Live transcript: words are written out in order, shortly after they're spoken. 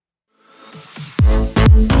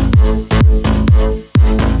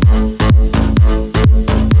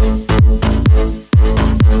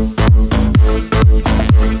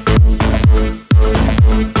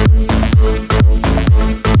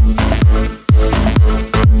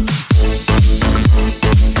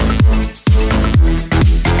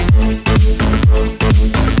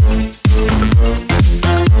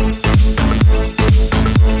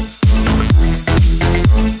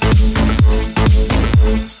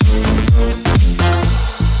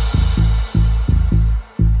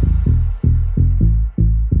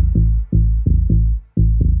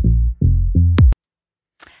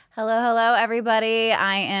Hello, everybody.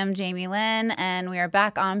 I am Jamie Lynn, and we are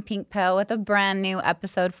back on Pink Pill with a brand new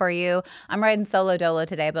episode for you. I'm riding solo dolo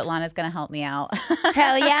today, but Lana's going to help me out.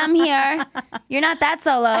 Hell yeah, I'm here. You're not that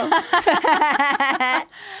solo.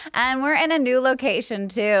 And we're in a new location,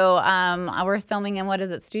 too. We're filming in, what is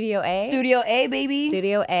it, Studio A? Studio A, baby.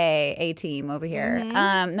 Studio A team over here.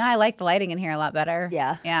 Mm-hmm. No, I like the lighting in here a lot better.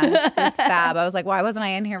 Yeah. Yeah, it's fab. I was like, why wasn't I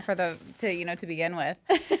in here to begin with?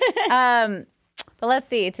 But let's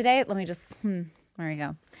see. Today, let me just, there we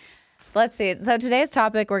go. Let's see. So today's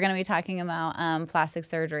topic, we're going to be talking about plastic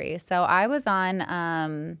surgery. So I went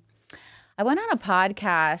on a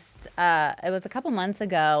podcast, it was a couple months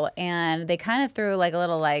ago, and they kind of threw like a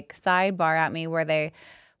little like sidebar at me where they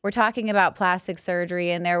were talking about plastic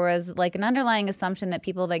surgery, and there was like an underlying assumption that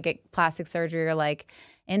people that get plastic surgery are like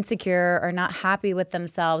insecure or not happy with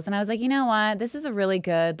themselves. And I was like, you know what? This is a really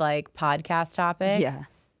good like podcast topic. Yeah.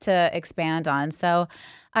 To expand on. So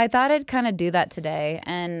I thought I'd kind of do that today.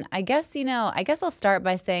 And I guess I'll start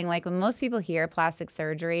by saying, like, when most people hear plastic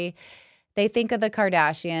surgery, they think of the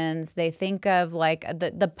Kardashians. They think of like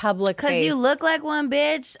the public face. Because you look like one,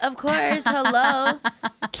 bitch. Of course. Hello.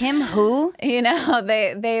 Kim who?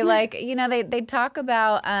 They like, they talk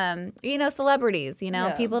about, celebrities,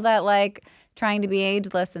 people that like trying to be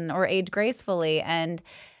ageless or age gracefully. And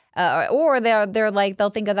or they're like, they'll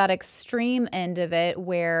think of that extreme end of it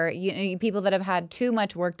where people that have had too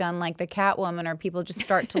much work done, like the Catwoman, or people just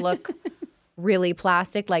start to look really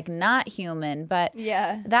plastic, like not human. But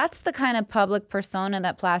yeah, that's the kind of public persona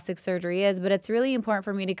that plastic surgery is. But it's really important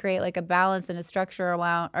for me to create like a balance and a structure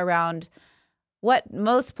around what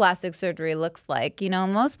most plastic surgery looks like.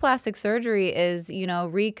 Most plastic surgery is,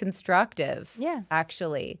 reconstructive. Yeah,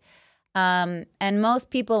 actually. And most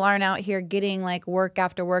people aren't out here getting like work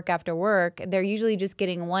after work after work. They're usually just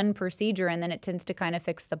getting one procedure, and then it tends to kind of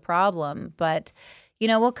fix the problem. But,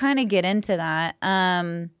 we'll kind of get into that.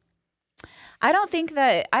 I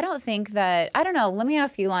don't know. Let me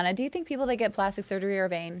ask you, Lana, do you think people that get plastic surgery are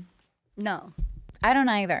vain? No. I don't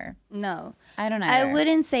either. No. I don't either. I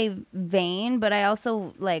wouldn't say vain, but I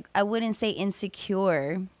also I wouldn't say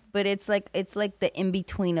insecure, but it's like the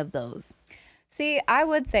in-between of those. See, I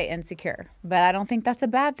would say insecure, but I don't think that's a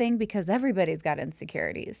bad thing because everybody's got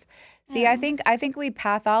insecurities. See, Yeah. I think we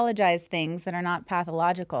pathologize things that are not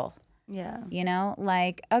pathological. Yeah.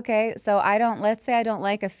 Like, okay, so let's say I don't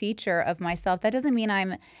like a feature of myself. That doesn't mean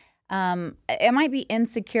I might be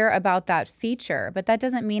insecure about that feature, but that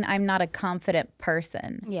doesn't mean I'm not a confident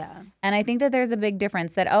person. Yeah. And I think that there's a big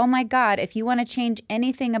difference that, oh my God, if you want to change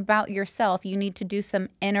anything about yourself, you need to do some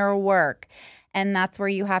inner work. And that's where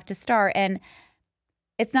you have to start. And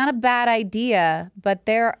it's not a bad idea, but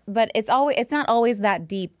it's not always that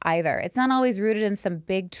deep either. It's not always rooted in some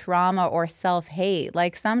big trauma or self-hate.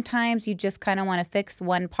 Like sometimes you just kind of want to fix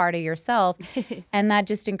one part of yourself, and that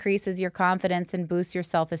just increases your confidence and boosts your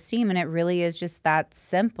self-esteem. And it really is just that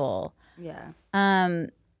simple. Yeah. Yeah.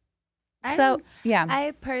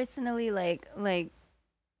 I personally like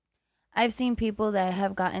I've seen people that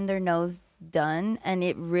have gotten their nose done, and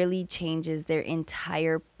it really changes their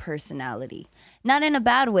entire personality. Not in a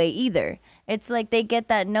bad way either. It's like they get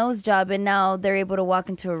that nose job, and now they're able to walk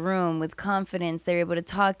into a room with confidence. They're able to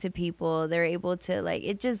talk to people. They're able to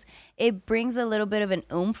it brings a little bit of an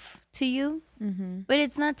oomph to you. Mm-hmm. But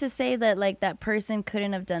it's not to say that like that person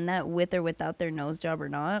couldn't have done that with or without their nose job or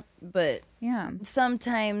not. But yeah,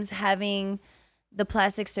 sometimes having the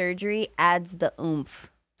plastic surgery adds the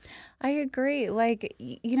oomph. I agree. Like,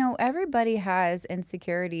 everybody has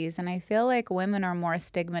insecurities, and I feel like women are more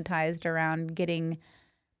stigmatized around getting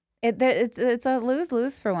it. It's a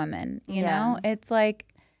lose-lose for women, you know? It's like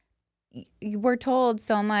we're told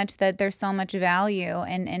so much that there's so much value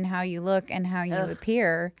in how you look and how you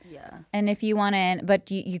appear. Yeah. And if you want to,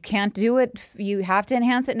 but you can't do it. You have to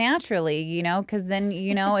enhance it naturally, because then,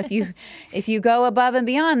 if you go above and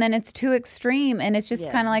beyond, then it's too extreme. And it's just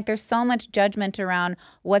kind of like there's so much judgment around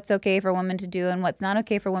what's okay for women to do and what's not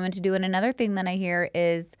okay for women to do. And another thing that I hear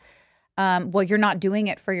is well, you're not doing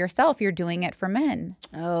it for yourself, you're doing it for men.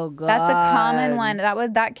 Oh God. That's a common one.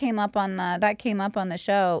 That came up on the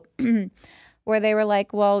show where they were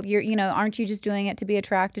like, well, aren't you just doing it to be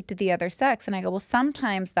attractive to the other sex? And I go, well,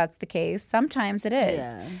 sometimes that's the case. Sometimes it is.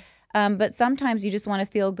 Yeah. But sometimes you just want to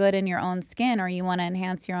feel good in your own skin, or you want to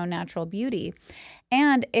enhance your own natural beauty.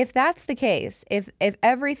 And if that's the case, if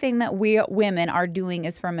everything that we women are doing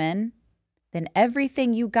is for men, then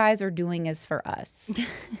everything you guys are doing is for us.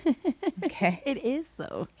 Okay. It is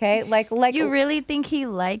though. Okay. Like you really think he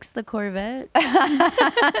likes the Corvette?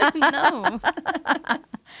 No.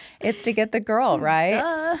 It's to get the girl, right?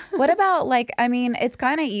 Duh. What about it's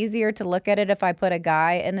kind of easier to look at it if I put a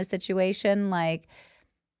guy in the situation. Like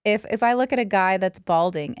if I look at a guy that's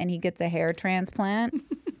balding and he gets a hair transplant,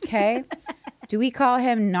 okay? Do we call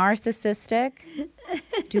him narcissistic?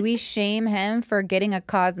 Do we shame him for getting a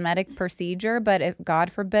cosmetic procedure? But if, God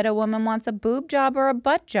forbid, a woman wants a boob job or a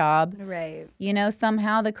butt job, Right.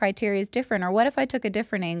 Somehow the criteria is different. Or what if I took a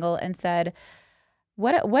different angle and said,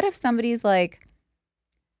 what if somebody's like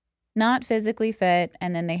not physically fit,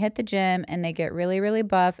 and then they hit the gym and they get really, really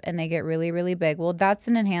buff and they get really, really big? Well, that's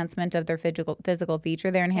an enhancement of their physical feature.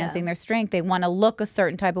 They're enhancing their strength. They want to look a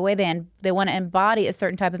certain type of way. They want to embody a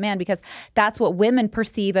certain type of man because that's what women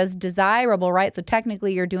perceive as desirable, right? So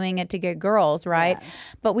technically you're doing it to get girls, right? Yeah.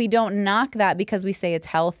 But we don't knock that because we say it's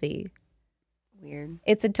healthy. Weird.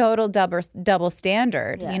 It's a total double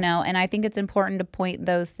standard, and I think it's important to point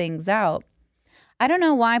those things out. I don't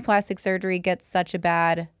know why plastic surgery gets such a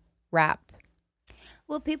bad rap.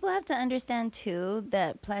 Well, people have to understand too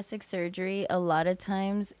that plastic surgery a lot of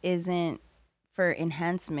times isn't for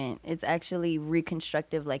enhancement. It's actually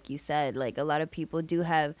reconstructive, like you said. Like a lot of people do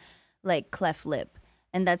have like cleft lip,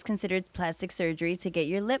 and that's considered plastic surgery to get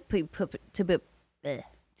your lip to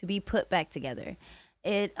be put back together.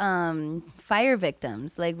 It fire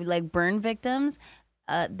victims, like burn victims,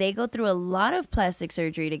 they go through a lot of plastic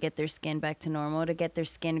surgery to get their skin back to normal, to get their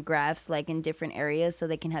skin grafts like in different areas so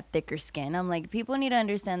they can have thicker skin. I'm like, people need to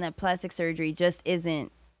understand that plastic surgery just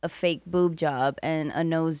isn't a fake boob job and a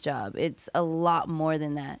nose job. It's a lot more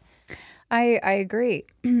than that. I agree.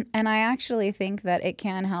 And I actually think that it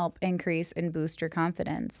can help increase and boost your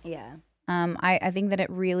confidence. Yeah. I think that it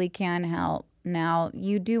really can help. Now,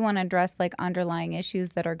 you do want to address like underlying issues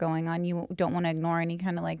that are going on. You don't want to ignore any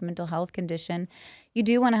kind of like mental health condition. You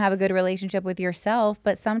do want to have a good relationship with yourself,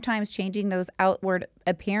 but sometimes changing those outward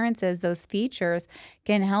appearances, those features,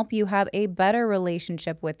 can help you have a better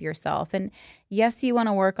relationship with yourself. And yes, you want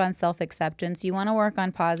to work on self-acceptance. You want to work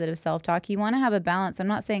on positive self-talk. You want to have a balance. I'm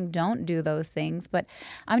not saying don't do those things, but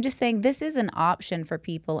I'm just saying this is an option for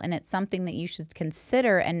people, and it's something that you should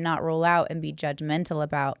consider and not roll out and be judgmental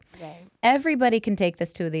about. Right. Everybody can take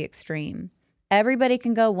this to the extreme. Everybody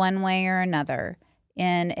can go one way or another.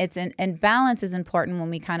 And and balance is important when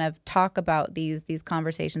we kind of talk about these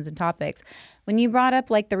conversations and topics. When you brought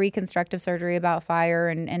up like the reconstructive surgery about fire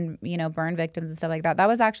and burn victims and stuff like that, that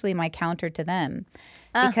was actually my counter to them,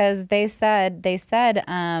 because they said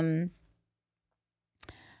their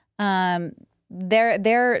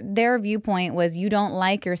viewpoint was, you don't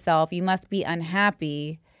like yourself, you must be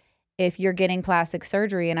unhappy if you're getting plastic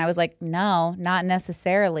surgery. And I was like, no, not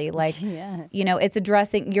necessarily. Like, it's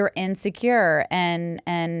addressing you're insecure and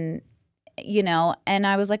I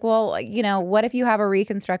was like, well, what if you have a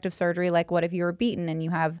reconstructive surgery? Like, what if you were beaten and you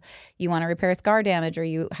want to repair scar damage, or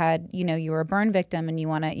you had, you were a burn victim and you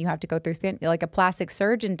have to go through skin, like a plastic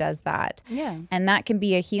surgeon does that. Yeah. And that can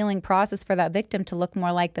be a healing process for that victim to look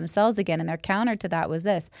more like themselves again. And their counter to that was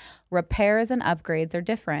this: repairs and upgrades are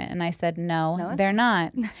different. And I said, no, they're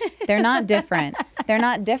not. They're not different. They're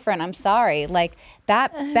not different. I'm sorry. Like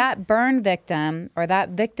that burn victim, or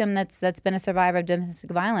that victim that's been a survivor of domestic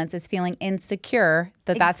violence, is feeling insecure.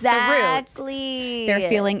 That's the root. They're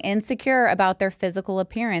feeling insecure about their physical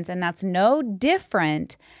appearance, and that's no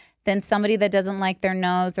different than somebody that doesn't like their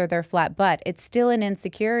nose or their flat butt. It's still an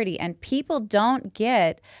insecurity, and people don't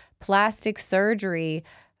get plastic surgery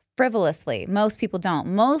frivolously. Most people don't.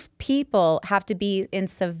 Most people have to be in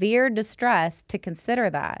severe distress to consider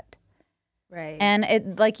that. Right. And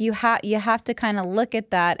it like you have to kind of look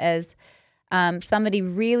at that as somebody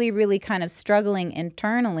really, really kind of struggling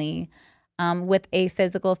internally with a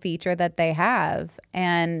physical feature that they have.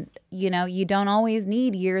 And, you don't always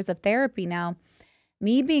need years of therapy. Now,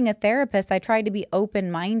 me being a therapist, I try to be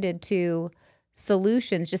open-minded to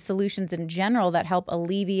solutions in general that help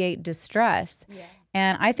alleviate distress. Yeah.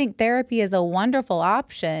 And I think therapy is a wonderful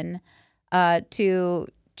option to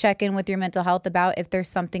check in with your mental health about if there's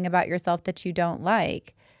something about yourself that you don't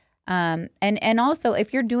like. And also,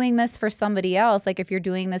 if you're doing this for somebody else, like if you're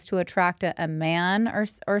doing this to attract a man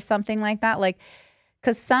or something like that, like,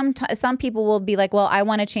 because some people will be like, well, I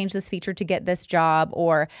want to change this feature to get this job,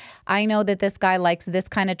 or I know that this guy likes this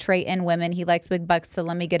kind of trait in women. He likes big butts, so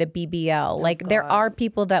let me get a BBL. Like, there are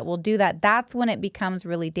people that will do that. That's when it becomes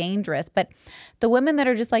really dangerous. But the women that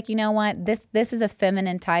are just like, you know what, this is a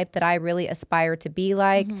feminine type that I really aspire to be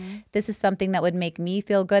like. This is something that would make me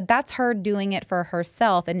feel good. That's her doing it for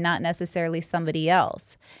herself and not necessarily somebody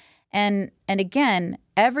else. And again,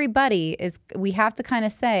 we have to kind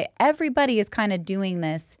of say, everybody is kind of doing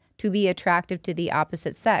this to be attractive to the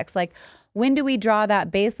opposite sex. Like, when do we draw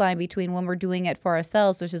that baseline between when we're doing it for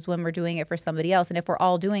ourselves versus when we're doing it for somebody else? And if we're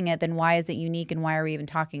all doing it, then why is it unique and why are we even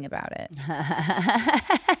talking about it?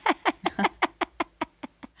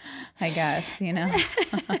 I guess,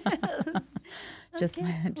 just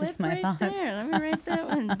my thoughts. There. Let me write that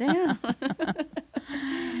one down.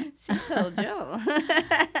 She told Joe.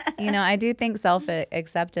 I do think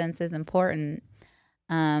self-acceptance is important.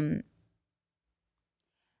 And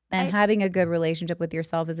having a good relationship with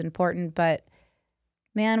yourself is important. But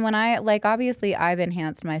man, when obviously I've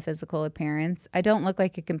enhanced my physical appearance. I don't look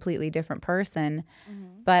like a completely different person,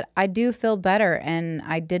 but I do feel better. And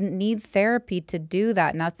I didn't need therapy to do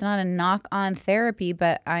that. And that's not a knock on therapy,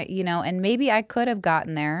 but and maybe I could have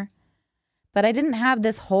gotten there. But I didn't have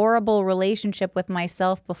this horrible relationship with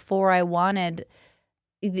myself before I wanted,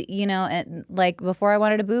 before I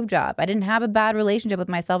wanted a boob job. I didn't have a bad relationship with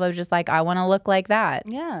myself. I was just like, I want to look like that.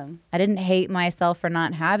 Yeah. I didn't hate myself for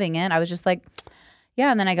not having it. I was just like,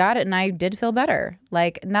 yeah. And then I got it and I did feel better.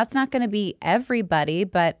 And that's not going to be everybody,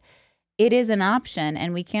 but it is an option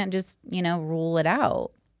and we can't just, rule it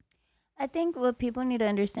out. I think what people need to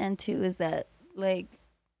understand too is that,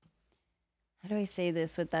 how do I say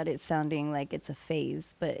this without it sounding like it's a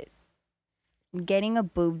phase? But getting a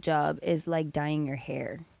boob job is like dyeing your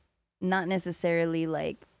hair. Not necessarily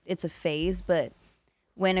like it's a phase, but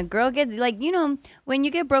when a girl gets, when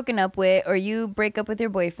you get broken up with or you break up with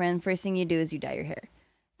your boyfriend, first thing you do is you dye your hair.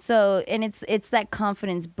 So, and it's that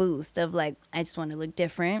confidence boost of I just want to look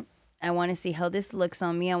different. I want to see how this looks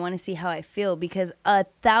on me. I want to see how I feel, because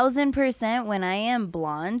 1,000% when I am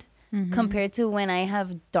blonde, compared to when I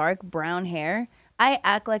have dark brown hair, I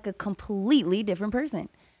act like a completely different person.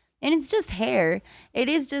 And it's just hair. It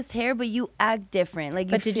is just hair, but you act different.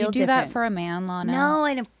 But did you do that for a man, Lana? No,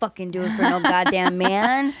 I didn't fucking do it for no goddamn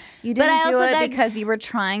man. You didn't do it because you were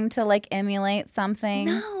trying to emulate something?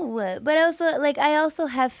 No, but I also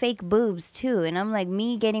have fake boobs too. And I'm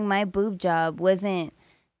me getting my boob job wasn't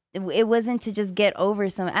to just get over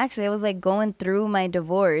some. Actually, I was going through my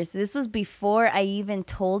divorce. This was before I even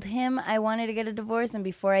told him I wanted to get a divorce and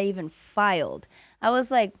before I even filed. I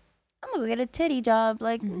was like, I'm going to go get a titty job.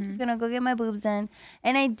 I'm just going to go get my boobs done.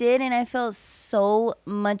 And I did, and I felt so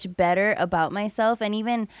much better about myself. And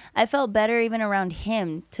even, I felt better even around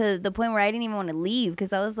him to the point where I didn't even want to leave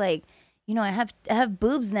because I was like, I have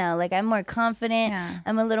boobs now. I'm more confident. Yeah.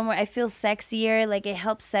 I'm a little more, I feel sexier. It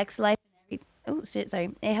helps sex life. Oh shit,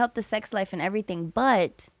 sorry. It helped the sex life and everything,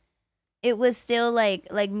 but it was still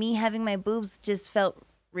me having my boobs just felt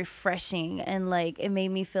refreshing and it made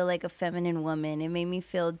me feel like a feminine woman. It made me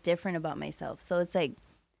feel different about myself. So it's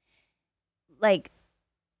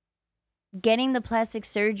getting the plastic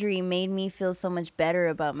surgery made me feel so much better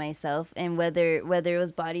about myself, and whether it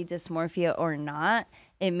was body dysmorphia or not,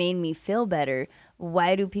 it made me feel better.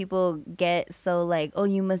 Why do people get so oh,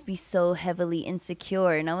 you must be so heavily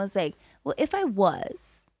insecure? And I was like, well, if I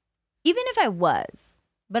was,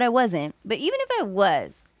 but I wasn't, but even if I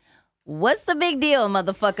was, what's the big deal,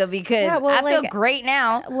 motherfucker? Because I feel great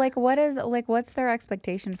now. What's their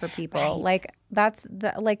expectation for people? Right. That's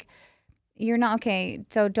the, you're not okay.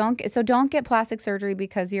 So don't get plastic surgery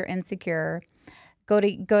because you're insecure. Go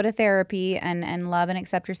to therapy and love and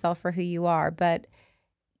accept yourself for who you are. But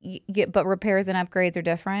repairs and upgrades are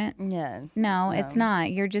different. Yeah. No, it's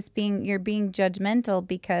not. You're being judgmental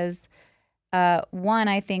because one,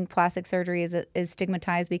 I think plastic surgery is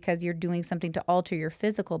stigmatized because you're doing something to alter your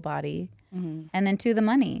physical body. And then two, the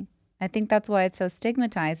money. I think that's why it's so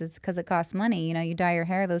stigmatized. It's because it costs money. You dye your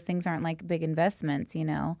hair. Those things aren't big investments,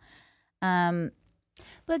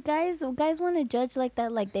 But guys want to judge like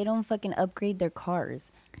that, they don't fucking upgrade their cars.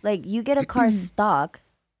 You get a car stock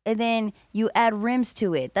and then you add rims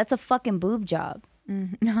to it. That's a fucking boob job.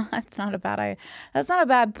 No, that's not a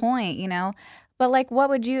bad point, But what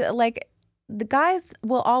would you the guys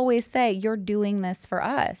will always say, you're doing this for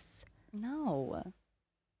us. No.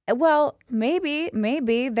 Well, maybe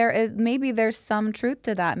there's some truth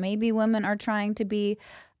to that. Maybe women are trying to be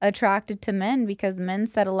attracted to men because men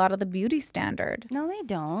set a lot of the beauty standard. No, they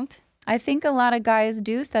don't. I think a lot of guys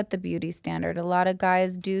do set the beauty standard. A lot of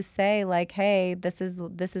guys do say like, "Hey, this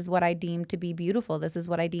is what I deem to be beautiful. This is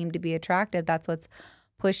what I deem to be attractive." That's what's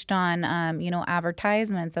pushed on,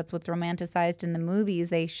 advertisements. That's what's romanticized in the movies.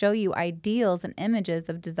 They show you ideals and images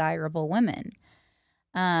of desirable women.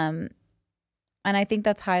 And I think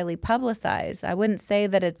that's highly publicized. I wouldn't say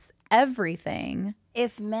that it's everything.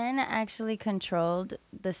 If men actually controlled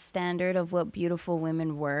the standard of what beautiful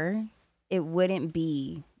women were, it wouldn't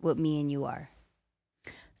be what me and you are.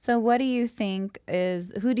 So who do you think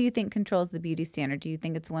controls the beauty standard? Do you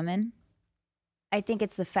think it's women? I think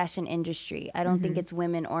it's the fashion industry. I don't think it's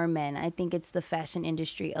women or men. I think it's the fashion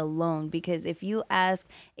industry alone. Because if you ask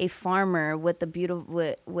a farmer what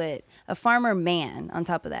a farmer man on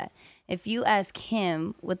top of that, if you ask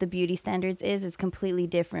him what the beauty standards is, it's completely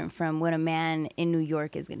different from what a man in New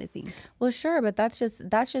York is going to think. Well, sure, but that's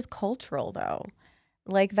just cultural though.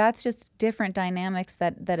 Like that's just different dynamics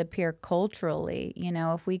that appear culturally.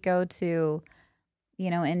 If we go to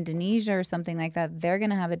Indonesia or something like that, they're going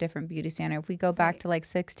to have a different beauty standard. If we go back to like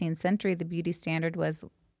 16th century, the beauty standard was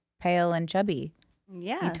pale and chubby.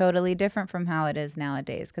 Yeah. Totally different from how it is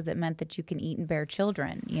nowadays because it meant that you can eat and bear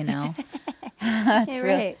children,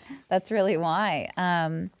 That's really why.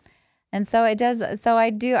 And so it does. So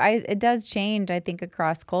it does change, I think,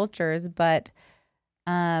 across cultures. But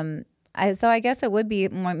I guess it would be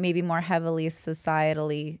maybe more heavily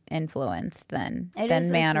societally influenced than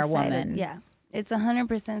man or woman. Yeah. It's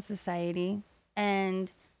 100% society, and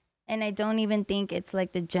I don't even think it's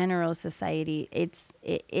like the general society.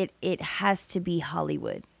 It has to be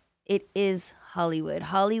Hollywood. It is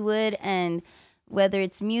Hollywood, and whether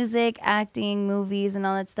it's music, acting, movies, and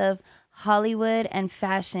all that stuff, Hollywood and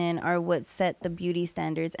fashion are what set the beauty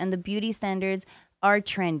standards, and the beauty standards are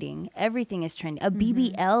trending. Everything is trending. A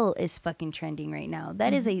BBL is fucking trending right now.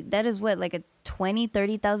 That is what, like a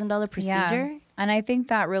 $20,000-$30,000 procedure. Yeah. And I think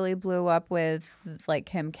that really blew up with like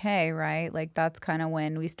Kim K, right? Like that's kind of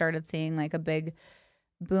when we started seeing like a big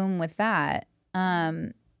boom with that.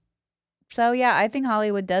 So yeah, I think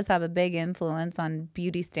Hollywood does have a big influence on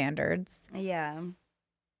beauty standards. Yeah.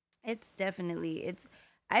 I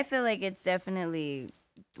feel like it's definitely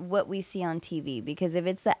what we see on TV, because if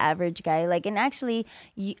it's the average guy, like, and actually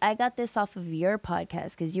I got this off of your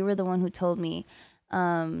podcast because you were the one who told me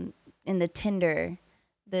in the Tinder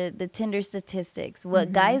statistics,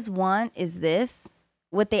 what guys want is this,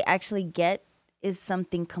 what they actually get is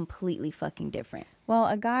something completely fucking different. Well,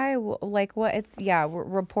 a guy like what it's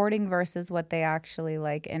reporting versus what they actually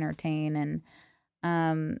like entertain, and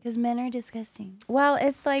because men are disgusting. Well,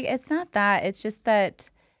 it's like it's not that, it's just that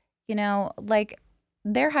like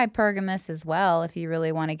they're hypergamous as well, if you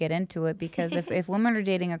really want to get into it, because if women are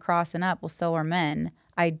dating across and up, well, so are men.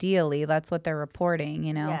 Ideally, that's what they're reporting,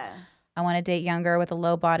 Yeah. I want to date younger with a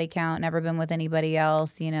low body count, never been with anybody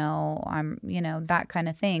else, I'm, that kind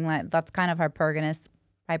of thing. That's kind of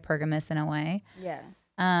hypergamous in a way. Yeah.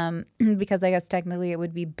 Because I guess technically it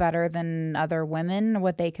would be better than other women,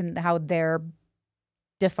 how they're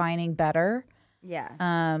defining better.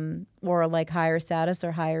 Yeah. Or like higher status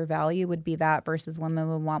or higher value would be that, versus women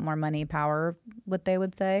would want more money, power, what they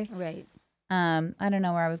would say. Right. I don't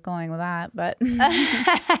know where I was going with that, but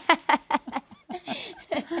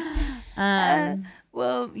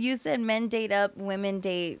well, you said men date up, women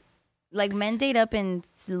date, like men date up in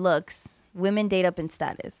looks, women date up in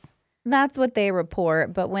status. That's what they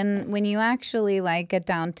report, but when you actually like get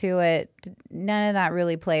down to it, none of that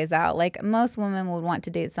really plays out. Like most women would want to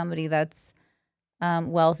date somebody that's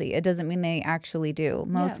wealthy. It doesn't mean they actually do.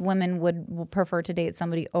 Most women would prefer to date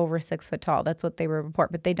somebody over 6 foot tall. That's what they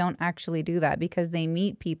report, but they don't actually do that because they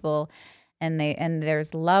meet people and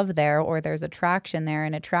there's love there, or there's attraction there,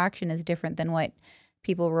 and attraction is different than what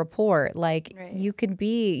people report. Like you can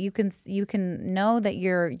know that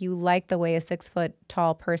you like the way a 6 foot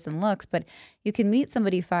tall person looks, but you can meet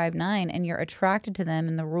somebody 5'9" and you're attracted to them,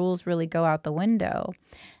 and the rules really go out the window.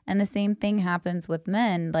 And the same thing happens with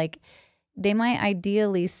men. Like they might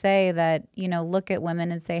ideally say that, look at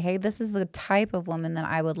women and say, hey, this is the type of woman that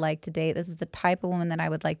I would like to date. This is the type of woman that I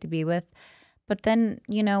would like to be with. But then,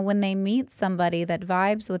 when they meet somebody that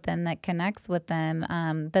vibes with them, that connects with them,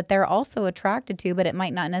 that they're also attracted to, but it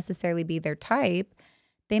might not necessarily be their type,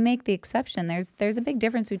 they make the exception. There's a big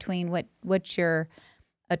difference between what you're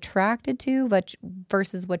attracted to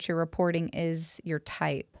versus what you're reporting is your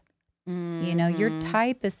type. Mm-hmm. Your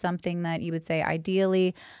type is something that you would say,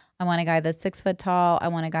 ideally, I want a guy that's 6 foot tall. I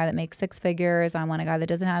want a guy that makes 6 figures. I want a guy that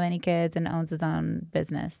doesn't have any kids and owns his own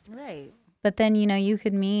business. Right. But then, you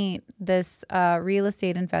could meet this real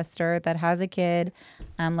estate investor that has a kid.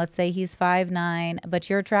 Let's say he's 5'9", but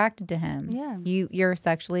you're attracted to him. Yeah. You're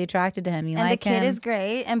sexually attracted to him. You and like him. And the kid is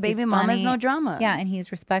great. And baby He's mama's funny. no drama. Yeah, and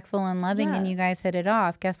he's respectful and loving, and you guys hit it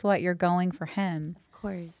off. Guess what? You're going for him. Of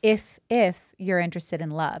course. If you're interested in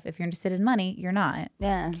love. If you're interested in money, you're not.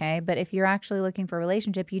 Yeah. Okay? But if you're actually looking for a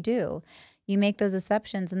relationship, you do. You make those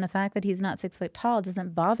exceptions, and the fact that he's not 6 foot tall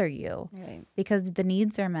doesn't bother you, Right. because the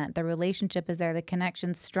needs are met, the relationship is there, the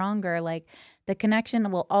connection's stronger. Like, the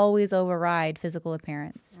connection will always override physical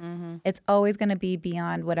appearance. Mm-hmm. It's always going to be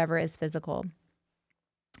beyond whatever is physical.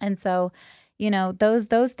 And so,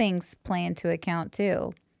 those things play into account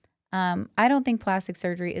too. I don't think plastic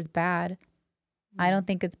surgery is bad. I don't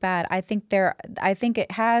think it's bad. I think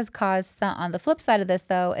it has caused some. On the flip side of this,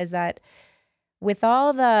 though, is that with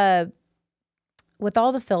all the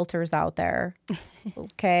filters out there,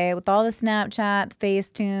 okay, with all the Snapchat,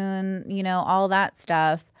 Facetune, all that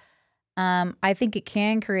stuff, I think it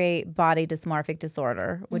can create body dysmorphic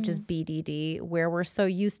disorder, which is BDD, where we're so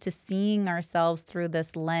used to seeing ourselves through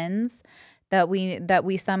this lens that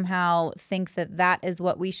we somehow think that is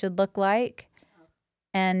what we should look like,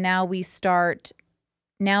 and now we start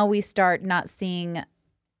not seeing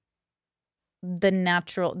the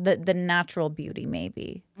natural beauty,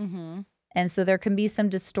 maybe. Mm-hmm. And so there can be some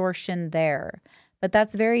distortion there. But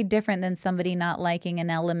that's very different than somebody not liking an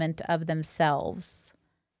element of themselves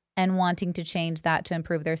and wanting to change that to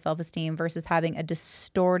improve their self-esteem versus having a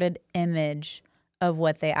distorted image of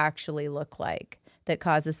what they actually look like that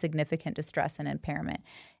causes significant distress and impairment.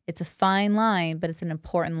 It's a fine line, but it's an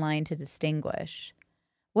important line to distinguish.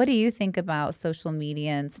 What do you think about social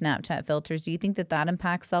media and Snapchat filters? Do you think that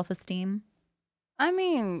impacts self-esteem? I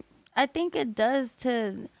mean, I think it does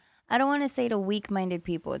I don't want to say to weak-minded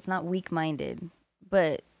people. It's not weak-minded,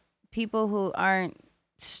 but people who aren't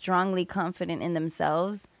strongly confident in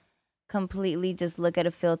themselves completely just look at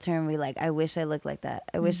a filter and be like, I wish I looked like that.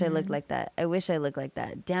 I wish I looked like that. I wish I looked like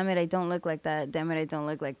that. Damn it, I don't look like that. Damn it, I don't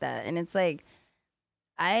look like that. And it's like,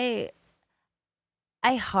 I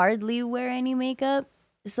hardly wear any makeup,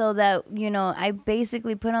 so that, I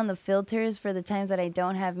basically put on the filters for the times that I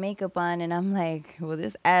don't have makeup on, and I'm like, well,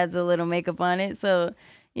 this adds a little makeup on it, so,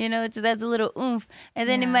 it just adds a little oomph. And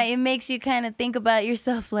then it makes you kind of think about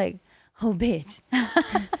yourself like, oh, bitch.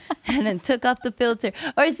 And then took off the filter.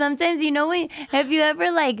 Or sometimes, have you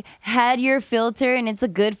ever had your filter and it's a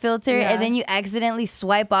good filter and then you accidentally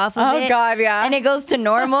swipe off of it? Oh, God, yeah. And it goes to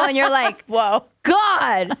normal and you're like, whoa.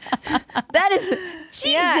 God, that is Jesus.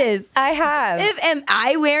 Yeah, I have. Am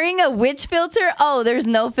I wearing a witch filter? Oh, there's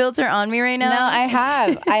no filter on me right now. No, I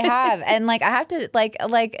have. And I have to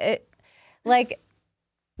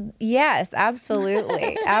yes,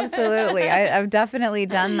 absolutely. Absolutely. I've definitely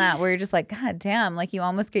done that where you're just like, God damn, you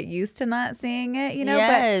almost get used to not seeing it,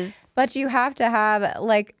 Yes. but you have to have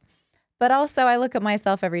but also I look at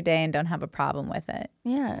myself every day and don't have a problem with it.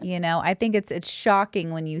 Yeah. I think it's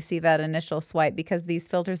shocking when you see that initial swipe, because these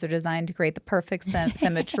filters are designed to create the perfect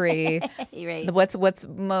symmetry. Right. What's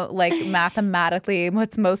mathematically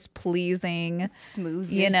what's most pleasing.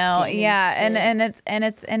 Smooth. Yeah.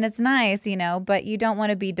 And it's nice, but you don't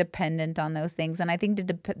want to be dependent on those things. And I think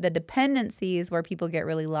the dependencies where people get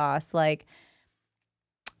really lost,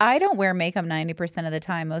 I don't wear makeup 90% of the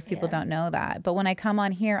time. Most people don't know that. But when I come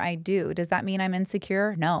on here, I do. Does that mean I'm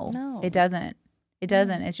insecure? No. It doesn't. It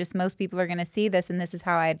doesn't. It's just most people are going to see this, and this is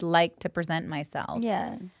how I'd like to present myself.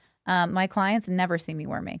 Yeah. My clients never see me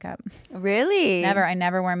wear makeup. Really? Never. I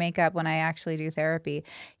never wear makeup when I actually do therapy.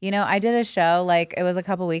 I did a show, it was a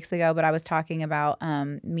couple weeks ago, but I was talking about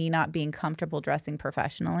me not being comfortable dressing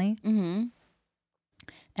professionally and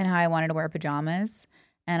how I wanted to wear pajamas.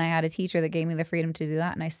 And I had a teacher that gave me the freedom to do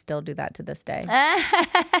that, and I still do that to this day.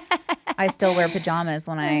 I still wear pajamas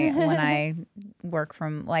when I work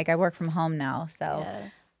from I work from home now, so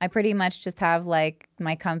I pretty much just have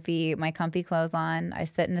my comfy clothes on. I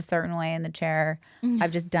sit in a certain way in the chair.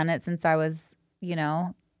 I've just done it since I was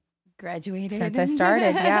graduated, since I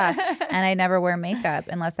started, yeah. And I never wear makeup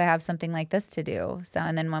unless I have something like this to do. So,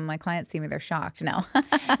 and then when my clients see me, they're shocked. No,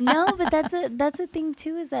 but that's a thing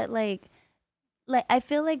too. Is that I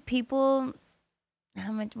feel like people, what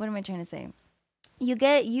am I trying to say?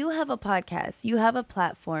 You have a podcast, you have a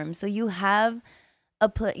platform, so you have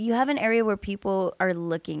an area where people are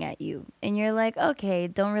looking at you, and you're like, okay,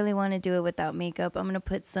 don't really want to do it without makeup. I'm going to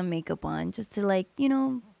put some makeup on just to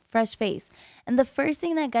fresh face. And the first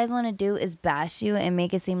thing that guys want to do is bash you and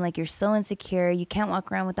make it seem like you're so insecure. You can't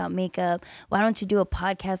walk around without makeup. Why don't you do a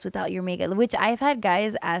podcast without your makeup? Which I've had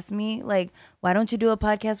guys ask me, like, why don't you do a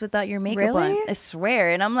podcast without your makeup on? I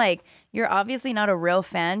swear. And I'm like, you're obviously not a real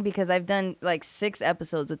fan because I've done like 6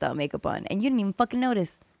 episodes without makeup on and you didn't even fucking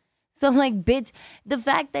notice. So I'm like, bitch, the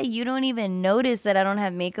fact that you don't even notice that I don't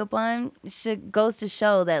have makeup on goes to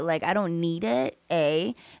show that, like, I don't need it,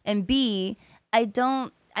 A. And B,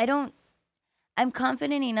 I'm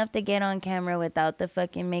confident enough to get on camera without the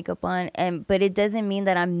fucking makeup on. But it doesn't mean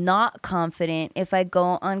that I'm not confident if I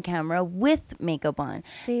go on camera with makeup on.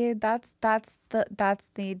 See, that's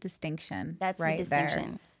the distinction. That's right the distinction.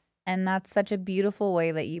 There. And that's such a beautiful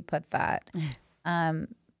way that you put that.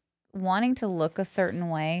 Wanting to look a certain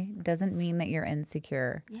way doesn't mean that you're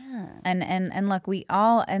insecure. Yeah. And look, we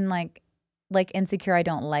all, and like insecure, I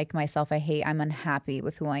don't like myself. I'm unhappy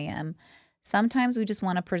with who I am. Sometimes we just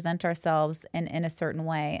want to present ourselves in a certain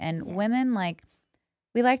way. And women, like,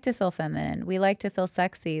 we like to feel feminine. We like to feel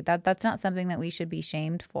sexy. That's not something that we should be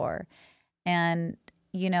shamed for. And,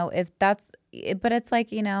 you know, but it's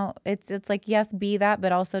like, you know, it's like, yes, be that,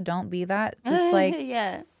 but also don't be that. It's like,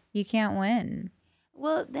 yeah, you can't win.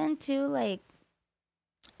 Well, then too, like,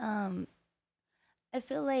 I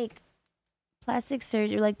feel like plastic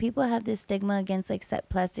surgery, like, people have this stigma against, like,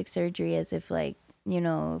 plastic surgery as if, like, you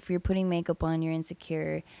know, if you're putting makeup on, you're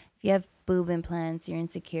insecure. If you have boob implants, you're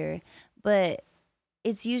insecure. But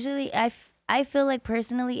it's usually, I feel like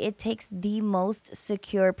personally, it takes the most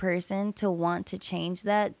secure person to want to change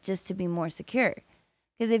that just to be more secure.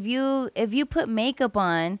 Because if you put makeup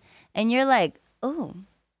on and you're like, oh,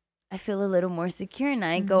 I feel a little more secure and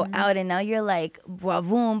I go out and now you're like,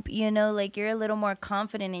 bravoom, you know, like you're a little more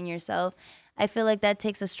confident in yourself. I feel like that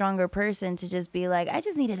takes a stronger person to just be like, I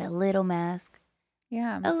just needed a little mask.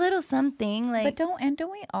 Yeah. A little something. Like, but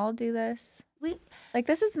don't we all do this? Like,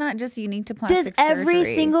 this is not just unique to plastic surgery. Does every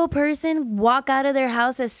single person walk out of their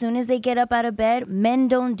house as soon as they get up out of bed? Men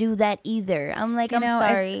don't do that either. I'm like, I'm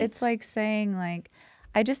sorry. It's like saying, like,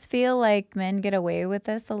 I just feel like men get away with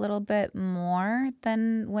this a little bit more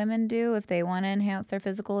than women do. If they want to enhance their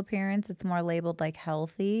physical appearance, it's more labeled like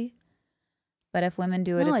healthy. But if women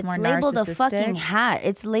do it, it's more narcissistic. It's labeled a fucking hat.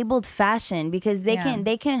 It's labeled fashion because they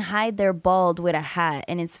can hide their bald with a hat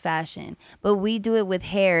and it's fashion. But we do it with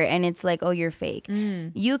hair and it's like, oh, you're fake.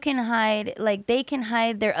 You can hide, like, they can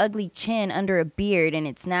hide their ugly chin under a beard and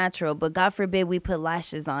it's natural. But God forbid we put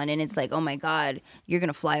lashes on and it's like, oh my God, you're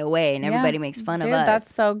gonna fly away and everybody makes fun of us.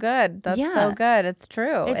 That's so good. That's so good. It's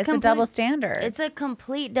true. It's a double standard. It's a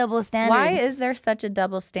complete double standard. Why is there such a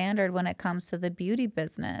double standard when it comes to the beauty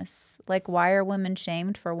business? Like, why are women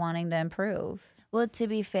shamed for wanting to improve? Well, to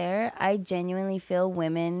be fair, I genuinely feel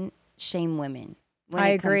women shame women when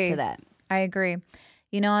it comes to that. I agree.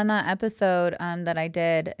 You know, on that episode that I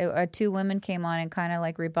did, 2 women came on and kind of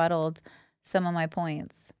like rebutted some of my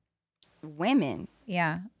points. Women?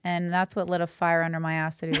 Yeah. And that's what lit a fire under my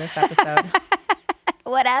ass to do this episode.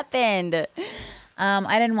 What happened?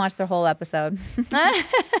 I didn't watch the whole episode.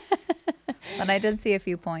 But I did see a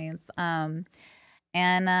few points.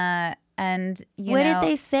 And you what know, did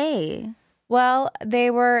they say? Well,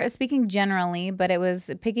 they were speaking generally, but it was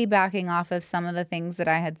piggybacking off of some of the things that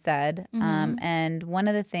I had said. And one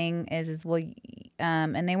of the things is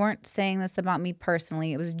and they weren't saying this about me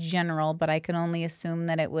personally. It was general, but I can only assume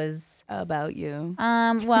that it was about you.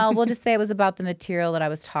 Well, we'll just say it was about the material that I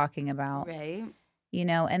was talking about. Right. You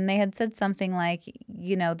know, and they had said something like,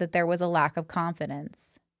 you know, that there was a lack of confidence.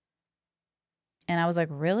 And I was like,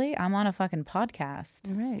 really? I'm on a fucking podcast.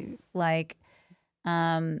 Right. Like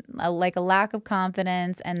a lack of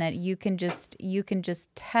confidence, and that you can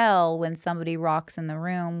just tell when somebody rocks in the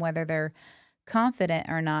room whether they're confident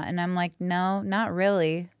or not. And I'm like, no, not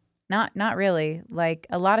really. Not really. Like,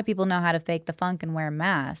 a lot of people know how to fake the funk and wear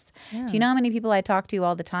masks. Yeah. Do you know how many people I talk to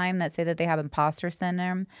all the time that say that they have imposter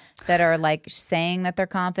syndrome, that are like saying that they're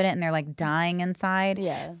confident and they're like dying inside?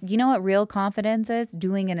 Yeah. You know what real confidence is?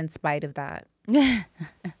 Doing it in spite of that.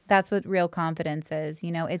 That's what real confidence is.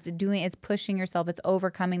 You know, it's pushing yourself. It's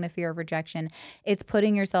overcoming the fear of rejection. It's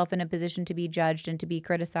putting yourself in a position to be judged and to be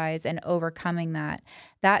criticized and overcoming that.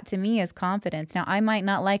 That to me is confidence. Now, I might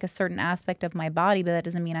not like a certain aspect of my body, but that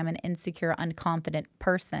doesn't mean I'm an insecure, unconfident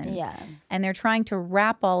person. Yeah. And they're trying to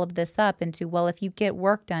wrap all of this up into, well, if you get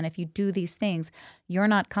work done, if you do these things, you're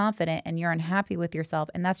not confident and you're unhappy with yourself.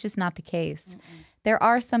 And that's just not the case. There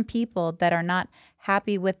are some people that are not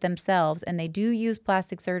happy with themselves, and they do use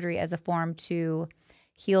plastic surgery as a form to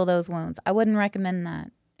heal those wounds. I wouldn't recommend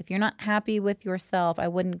that. If you're not happy with yourself, I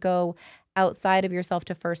wouldn't go outside of yourself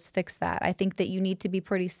to first fix that. I think that you need to be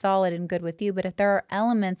pretty solid and good with you. But if there are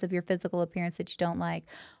elements of your physical appearance that you don't like,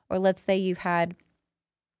 or let's say you've had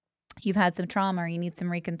some trauma or you need some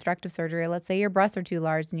reconstructive surgery, or let's say your breasts are too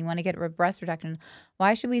large and you want to get breast reduction,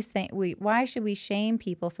 why should we shame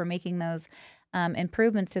people for making those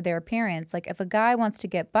improvements to their appearance? Like if a guy wants to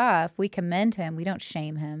get buff, we commend him. We don't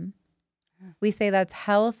shame him. We say that's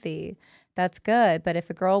healthy. That's good. But if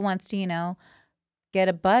a girl wants to, get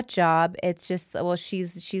a butt job, it's just, well,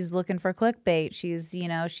 she's looking for clickbait. She's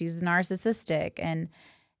narcissistic. And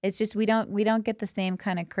it's just, we don't get the same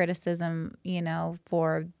kind of criticism,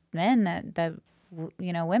 for men that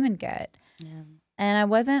women get. Yeah. And I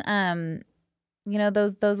wasn't,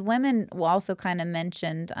 those women also kind of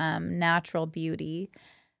mentioned natural beauty.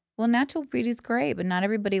 Well, natural beauty is great, but not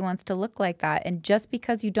everybody wants to look like that. And just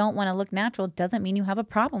because you don't want to look natural doesn't mean you have a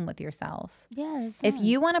problem with yourself. Yeah. If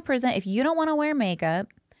you don't want to wear makeup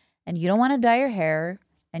and you don't want to dye your hair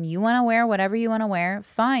and you want to wear whatever you want to wear,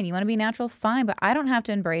 fine. You want to be natural, fine. But I don't have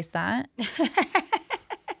to embrace that.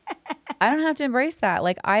 I don't have to embrace that.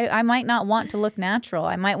 Like I might not want to look natural.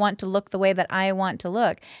 I might want to look the way that I want to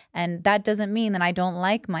look. And that doesn't mean that I don't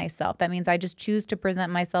like myself. That means I just choose to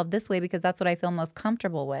present myself this way because that's what I feel most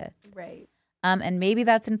comfortable with. Right. And maybe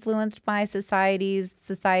that's influenced by society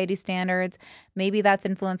standards. Maybe that's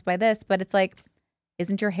influenced by this, but it's like,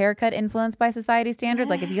 isn't your haircut influenced by society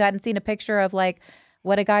standards? Like if you hadn't seen a picture of like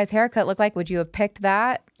what a guy's haircut looked like, would you have picked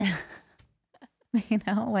that?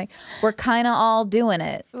 Like we're kind of all doing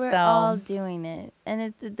it. We're all doing it.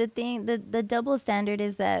 And the double standard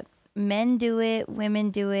is that men do it, women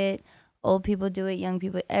do it, old people do it, young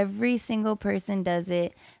people. Every single person does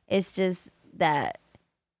it. It's just that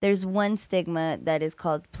there's one stigma that is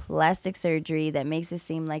called plastic surgery that makes it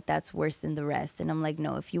seem like that's worse than the rest. And I'm like,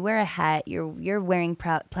 no, if you wear a hat, you're wearing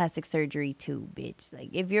plastic surgery too, bitch. Like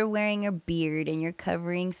if you're wearing a beard and you're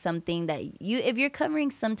covering something if you're covering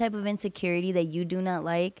some type of insecurity that you do not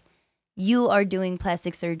like, you are doing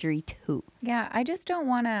plastic surgery too. Yeah, I don't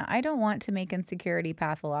want to make insecurity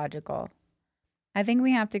pathological. I think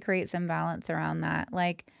we have to create some balance around that.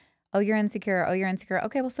 Like, oh, you're insecure. Oh, you're insecure.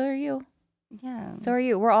 Okay, well, so are you. Yeah. So are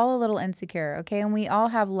you. We're all a little insecure, okay? And we all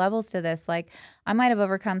have levels to this. Like I might have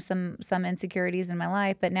overcome some insecurities in my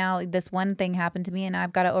life, but now this one thing happened to me and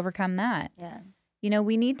I've got to overcome that. Yeah.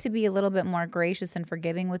 We need to be a little bit more gracious and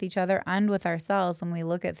forgiving with each other and with ourselves when we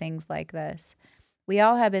look at things like this. We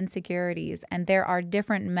all have insecurities and there are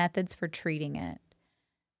different methods for treating it.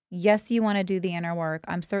 Yes, you want to do the inner work.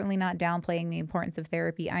 I'm certainly not downplaying the importance of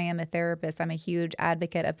therapy. I am a therapist. I'm a huge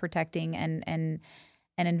advocate of protecting and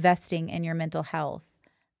investing in your mental health.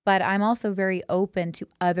 But I'm also very open to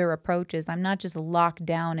other approaches. I'm not just locked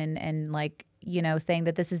down and like, saying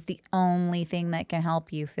that this is the only thing that can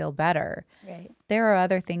help you feel better. Right. There are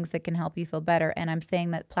other things that can help you feel better. And I'm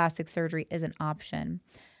saying that plastic surgery is an option.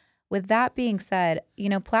 With that being said,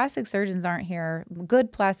 plastic surgeons aren't here.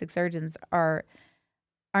 Good plastic surgeons are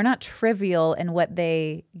not trivial in what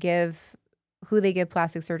they give, who they give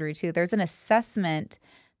plastic surgery to. There's an assessment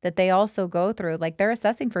that they also go through. Like they're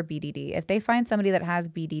assessing for BDD. If they find somebody that has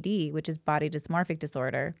BDD, which is body dysmorphic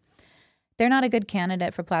disorder, they're not a good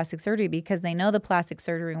candidate for plastic surgery because they know the plastic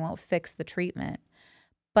surgery won't fix the treatment.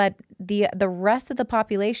 But the rest of the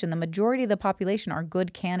population, the majority of the population, are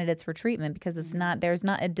good candidates for treatment because there's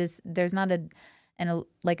not a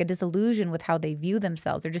disillusion with how they view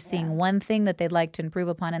themselves. They're just seeing one thing that they'd like to improve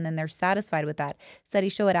upon, and then they're satisfied with that.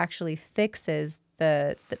 Studies show it actually fixes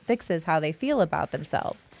fixes how they feel about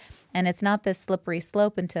themselves. And it's not this slippery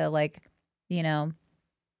slope into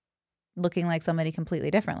looking like somebody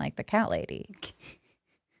completely different, like the cat lady.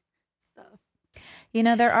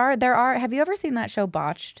 There are. Have you ever seen that show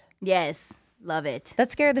Botched? Yes, love it.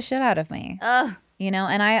 That scared the shit out of me. Ugh.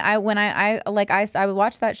 And I would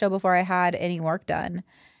watch that show before I had any work done,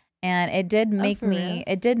 and it did make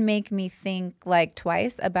me think like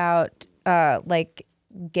twice about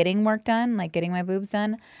getting work done, like getting my boobs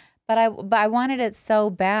done. But I wanted it so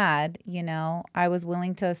bad, I was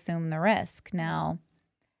willing to assume the risk. Now,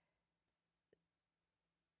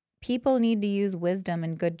 people need to use wisdom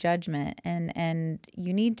and good judgment, and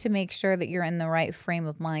you need to make sure that you're in the right frame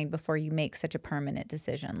of mind before you make such a permanent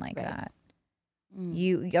decision like that.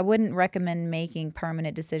 I wouldn't recommend making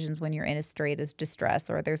permanent decisions when you're in a state of distress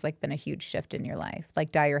or there's been a huge shift in your life.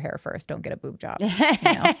 Like dye your hair first. Don't get a boob job.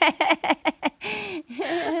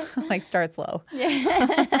 Start slow.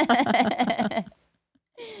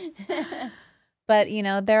 But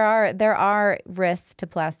there are risks to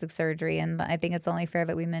plastic surgery, and I think it's only fair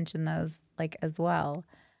that we mention those as well.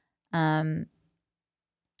 Because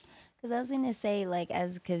Because I was gonna say, like,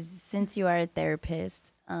 because since you are a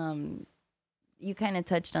therapist, you kind of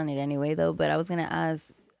touched on it anyway, though. But I was gonna ask,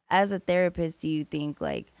 as a therapist, do you think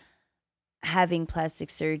like having plastic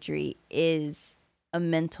surgery is a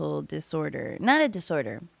mental disorder? Not a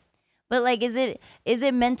disorder, but like, is it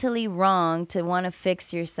mentally wrong to want to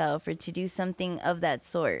fix yourself or to do something of that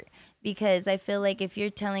sort? Because I feel like if you're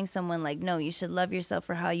telling someone like, no, you should love yourself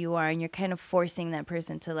for how you are, and you're kind of forcing that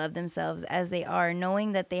person to love themselves as they are,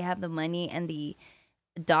 knowing that they have the money and the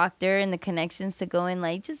doctor and the connections to go and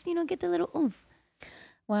like just get the little oomph.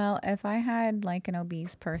 Well, if I had like an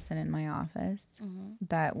obese person in my office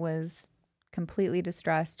that was completely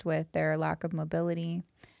distressed with their lack of mobility,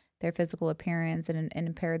 their physical appearance, and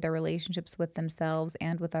impaired their relationships with themselves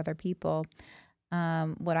and with other people,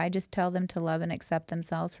 would I just tell them to love and accept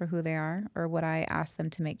themselves for who they are, or would I ask them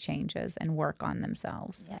to make changes and work on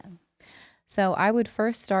themselves? Yeah. So I would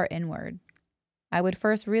first start inward. I would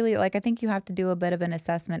first really, like, I think you have to do a bit of an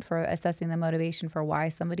assessment for assessing the motivation for why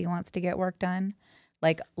somebody wants to get work done.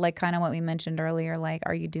 Like kind of what we mentioned earlier, like,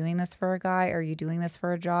 are you doing this for a guy? Are you doing this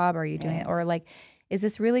for a job? Are you doing it? Or like, is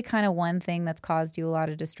this really kind of one thing that's caused you a lot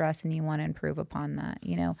of distress and you want to improve upon that?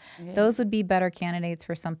 Those would be better candidates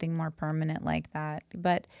for something more permanent like that.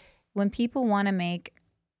 But when people want to make,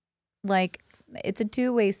 like, it's a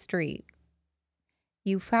two-way street.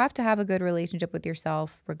 You have to have a good relationship with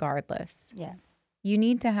yourself regardless. Yeah. You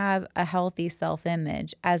need to have a healthy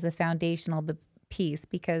self-image as a foundational piece,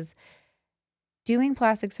 because doing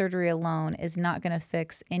plastic surgery alone is not going to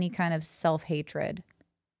fix any kind of self-hatred.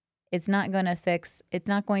 It's not going to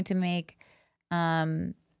make,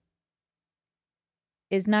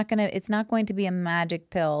 it's not going to be a magic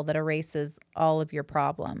pill that erases all of your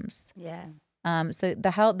problems. Yeah. So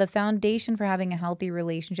the foundation for having a healthy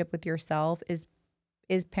relationship with yourself is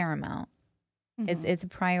paramount. It's a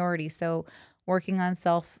priority. So working on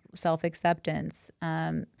self-acceptance,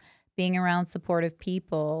 being around supportive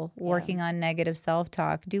people, working on negative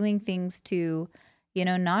self-talk, doing things to,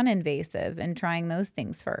 non-invasive, and trying those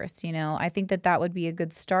things first. I think that would be a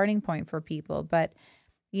good starting point for people. But,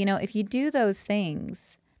 if you do those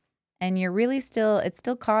things and you're really it's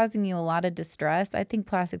still causing you a lot of distress, I think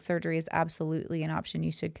plastic surgery is absolutely an option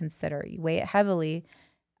you should consider. You weigh it heavily,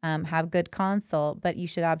 have good consult, but you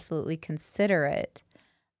should absolutely consider it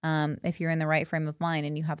if you're in the right frame of mind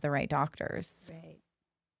and you have the right doctors. Right.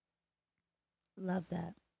 Love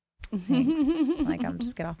that. Thanks. Like, I'm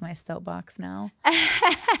just get off my soapbox now.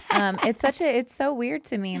 It's so weird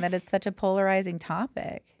to me that it's such a polarizing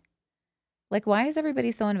topic. Like, why is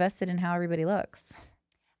everybody so invested in how everybody looks?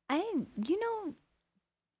 That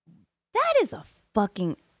is a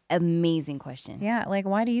fucking amazing question. Yeah, like,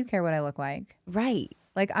 why do you care what I look like? Right.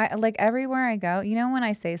 Like, everywhere I go, when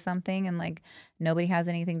I say something and like nobody has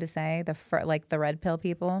anything to say, the red pill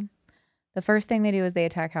people, the first thing they do is they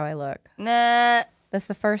attack how I look. Nah. That's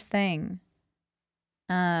the first thing.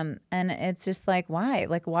 And it's just like, why?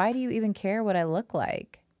 Like, why do you even care what I look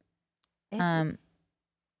like? And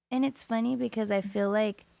it's funny because I feel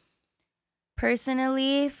like,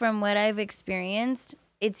 personally, from what I've experienced,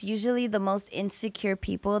 it's usually the most insecure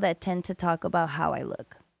people that tend to talk about how I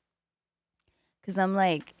look. Because I'm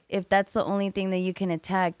like, if that's the only thing that you can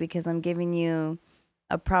attack because I'm giving you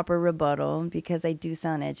a proper rebuttal, because I do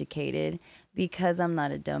sound educated, because I'm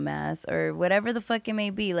not a dumbass, or whatever the fuck it may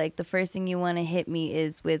be, like, the first thing you want to hit me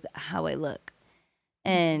is with how I look.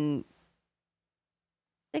 And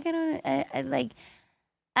like,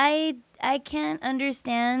 I can't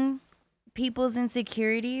understand people's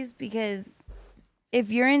insecurities, because if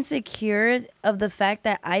you're insecure of the fact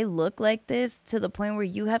that I look like this to the point where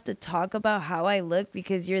you have to talk about how I look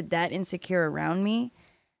because you're that insecure around me,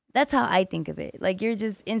 that's how I think of it. Like, you're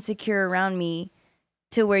just insecure around me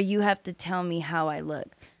to where you have to tell me how I look.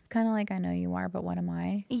 It's kind of like, I know you are, but what am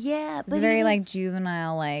I? Yeah. It's very like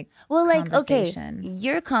juvenile, like, well, like, okay, conversation.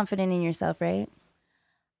 you're confident in yourself, right?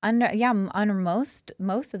 Under most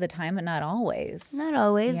of the time, but not always. Not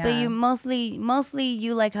always, Yeah. but you mostly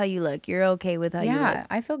you like how you look. You're okay with how you look. Yeah,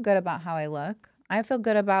 I feel good about how I look. I feel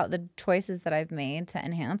good about the choices that I've made to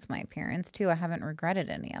enhance my appearance too. I haven't regretted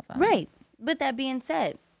any of them. Right. But that being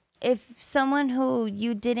said, if someone who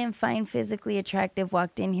you didn't find physically attractive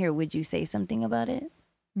walked in here, would you say something about it?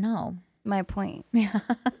 No. My point. Yeah.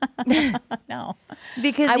 No.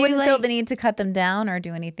 Because I wouldn't feel the need to cut them down or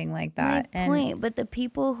do anything like that. My point. But the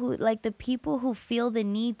people who feel the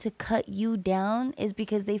need to cut you down is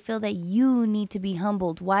because they feel that you need to be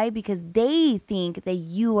humbled. Why? Because they think that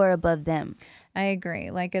you are above them. I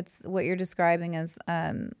agree. Like, it's what you're describing as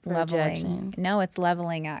leveling. Projection. No, it's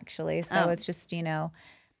leveling, actually. So it's just,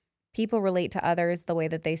 people relate to others the way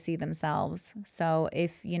that they see themselves. So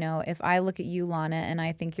if I look at you, Lana, and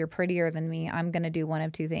I think you're prettier than me, I'm going to do one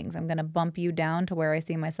of two things. I'm going to bump you down to where I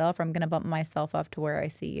see myself, or I'm going to bump myself up to where I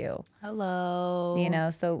see you. Hello.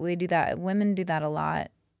 So we do that. Women do that a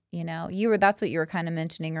lot. That's what you were kind of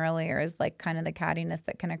mentioning earlier, is like kind of the cattiness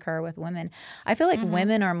that can occur with women. I feel like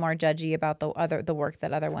women are more judgy about the work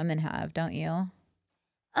that other women have, don't you?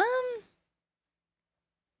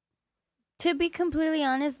 To be completely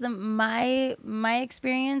honest, my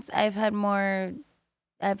experience, I've had more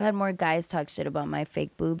guys talk shit about my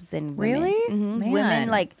fake boobs than women. Really?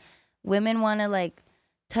 Man. Women want to like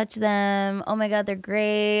touch them. Oh my God, they're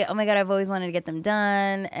great. Oh my God, I've always wanted to get them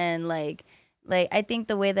done. And like I think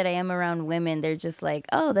the way that I am around women, they're just like,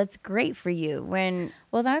 oh, that's great for you.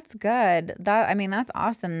 Well, that's good. That's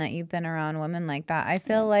awesome that you've been around women like that. I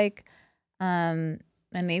feel like,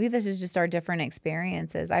 and maybe this is just our different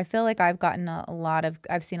experiences. I feel like I've seen a lot of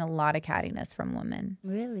cattiness from women.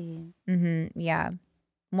 Really? Mm-hmm. Yeah.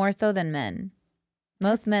 More so than men.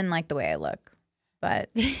 Most men like the way I look, but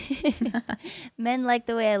men like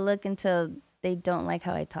the way I look until they don't like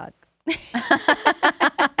how I talk.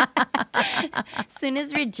 Soon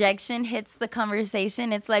as rejection hits the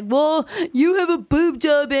conversation, it's like, well, you have a boob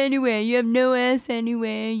job anyway. You have no ass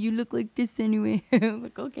anyway. You look like this anyway. I'm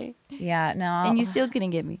like, okay. Yeah, no. And you still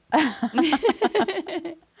couldn't get me.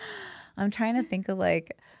 I'm trying to think of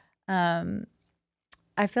like,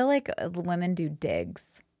 I feel like women do digs.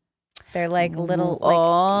 They're like little,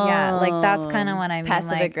 like, yeah, like that's kind of what I mean.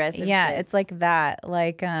 Passive like, aggressive. Yeah, shit. It's like that.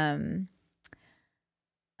 Like, so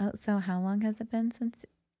how long has it been since?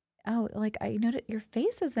 Oh, like I noticed your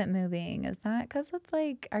face isn't moving. Is that because it's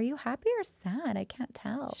like, are you happy or sad? I can't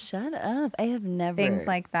tell. Shut up. I have never. Things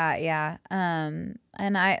like that, yeah. And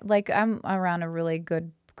I'm around a really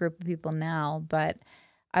good group of people now, but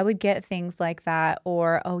I would get things like that,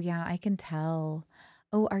 or, oh yeah, I can tell.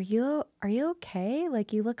 Oh, are you okay?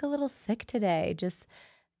 Like you look a little sick today. Just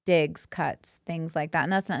digs, cuts, things like that.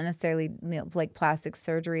 And that's not necessarily like plastic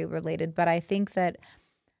surgery related, but I think that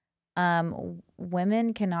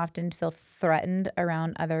women can often feel threatened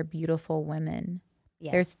around other beautiful women.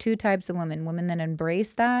 Yeah. There's two types of women that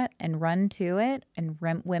embrace that and run to it, and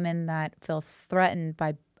women that feel threatened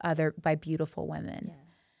by beautiful women. Yeah.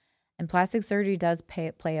 And plastic surgery does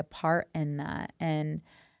play a part in that. And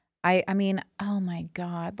I mean, oh my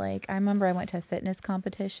God, like I remember I went to a fitness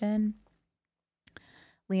competition.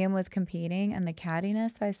 Liam was competing, and the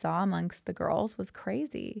cattiness I saw amongst the girls was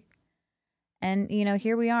crazy. And,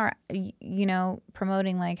 here we are,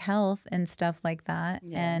 promoting like health and stuff like that.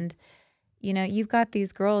 Yeah. And, you've got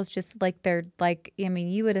these girls just like they're like, I mean,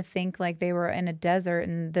 you would have think like they were in a desert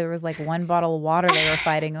and there was like one bottle of water they were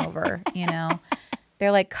fighting over,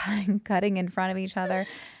 They're like cutting in front of each other,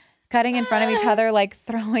 like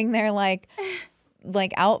throwing their like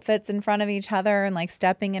outfits in front of each other and like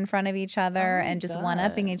stepping in front of each other and just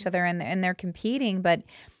one-upping each other. And they're competing, but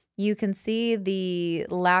you can see the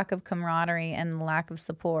lack of camaraderie and lack of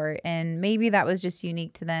support. And maybe that was just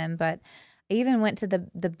unique to them. But I even went to the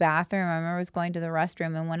bathroom. I remember I was going to the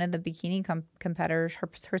restroom, and one of the bikini competitors, her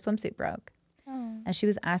swimsuit broke. Oh. And she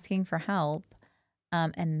was asking for help.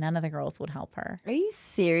 And none of the girls would help her. Are you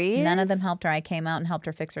serious? None of them helped her. I came out and helped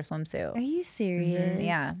her fix her swimsuit. Are you serious? Mm-hmm.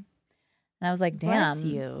 Yeah. And I was like, damn. Bless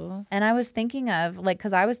you. And I was thinking of,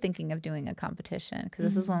 because I was thinking of doing a competition, because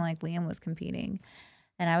this is when like Liam was competing.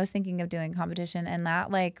 And I was thinking of doing competition, and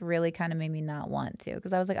that like really kind of made me not want to,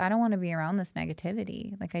 because I was like, I don't want to be around this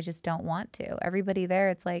negativity. Like, I just don't want to. Everybody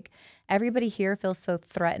there, it's like everybody here feels so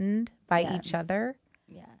threatened by each other.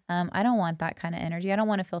 Yeah. I don't want that kind of energy. I don't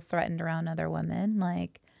want to feel threatened around other women.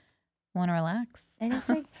 Like, I want to relax. And it's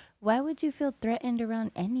like, why would you feel threatened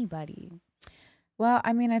around anybody? Well,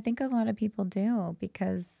 I mean, I think a lot of people do,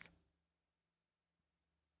 because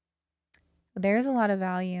there's a lot of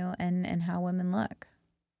value in how women look.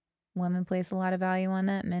 Women place a lot of value on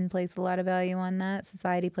that. Men place a lot of value on that.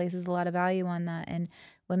 Society places a lot of value on that. And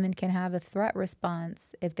women can have a threat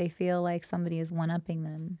response if they feel like somebody is one-upping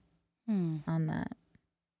them on that.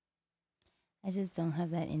 I just don't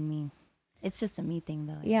have that in me. It's just a me thing,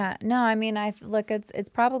 though. Yeah. No, I mean, it's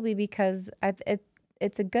probably because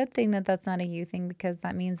it's a good thing that that's not a you thing, because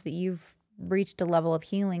that means that you've reached a level of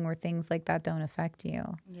healing where things like that don't affect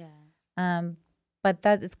you. Yeah. But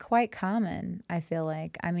that is quite common, I feel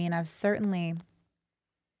like. I mean, I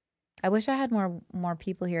wish I had more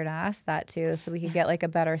people here to ask that to, so we could get like a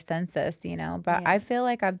better census, But yeah. I feel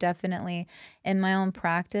like I've definitely, in my own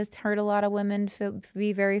practice, heard a lot of women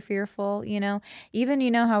be very fearful,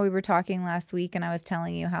 Even, how we were talking last week, and I was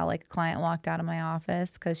telling you how like a client walked out of my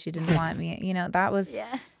office because she didn't want me,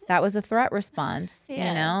 that that was a threat response, Yeah.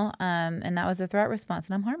 you know? And that was a threat response,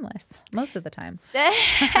 and I'm harmless most of the time.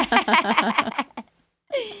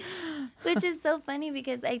 Which is so funny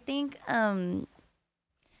because I think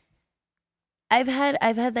I've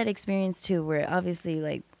had that experience too, where obviously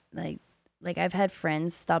like I've had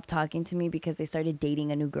friends stop talking to me because they started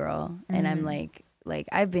dating a new girl, and I'm like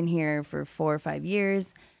I've been here for 4 or 5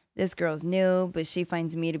 years. This girl's new, but she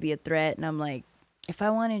finds me to be a threat, and I'm like, if I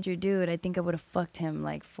wanted your dude, I think I would have fucked him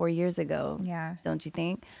like 4 years ago. Yeah. Don't you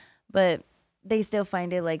think? But they still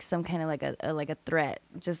find it like some kind of like a threat.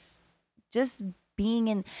 Just being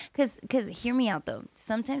in, because hear me out though.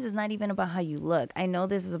 Sometimes it's not even about how you look. I know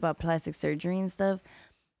this is about plastic surgery and stuff,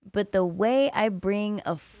 but the way I bring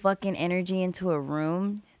a fucking energy into a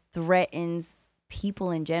room threatens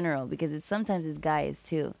people in general, because sometimes it's guys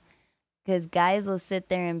too. Because guys will sit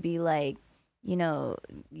there and be like, you know,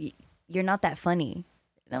 you're not that funny.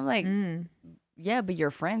 And I'm like, yeah, but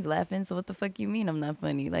your friend's laughing, so what the fuck you mean I'm not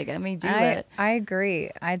funny? Like, I made you laugh. I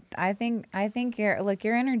agree. I think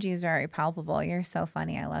your energy is very palpable. You're so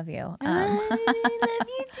funny. I love you. I love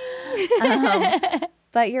you too.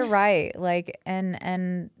 But you're right. Like,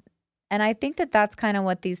 and I think that's kind of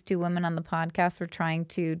what these two women on the podcast were trying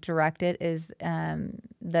to direct it, is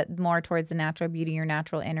that more towards the natural beauty, your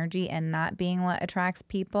natural energy, and that being what attracts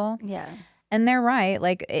people. Yeah. And they're right.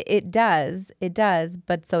 Like it does,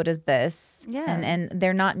 but so does this. Yeah. And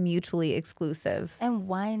they're not mutually exclusive. And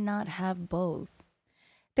why not have both?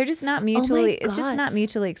 They're just not mutually, it's just not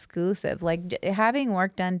mutually exclusive. Like having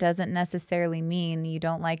work done doesn't necessarily mean you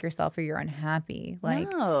don't like yourself or you're unhappy.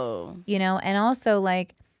 Like, no. you know, and also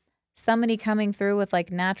like somebody coming through with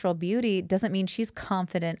like natural beauty doesn't mean she's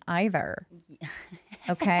confident either.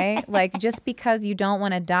 Okay? Like just because you don't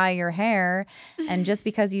want to dye your hair and just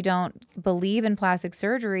because you don't believe in plastic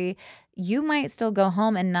surgery, you might still go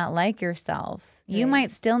home and not like yourself. You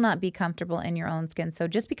might still not be comfortable in your own skin. So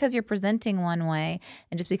just because you're presenting one way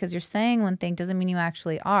and just because you're saying one thing doesn't mean you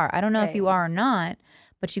actually are. I don't know if you are or not,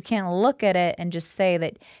 but you can't look at it and just say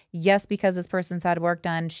that, yes, because this person's had work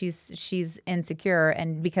done, she's insecure,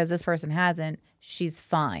 and because this person hasn't, she's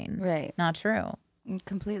fine. Right. Not true.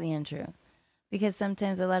 Completely untrue. Because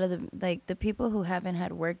sometimes a lot of the people who haven't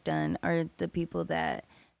had work done are the people that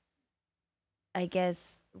I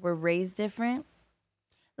guess were raised different.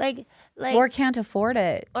 Like or can't afford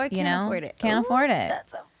it. Or can't afford it. Can't afford it.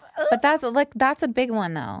 But that's a big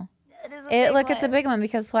one though. It's a big one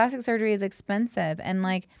because plastic surgery is expensive, and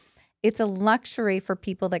like it's a luxury for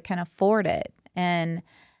people that can afford it. And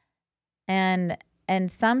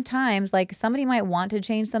sometimes like somebody might want to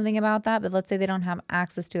change something about that, but let's say they don't have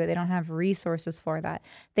access to it. They don't have resources for that.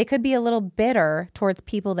 They could be a little bitter towards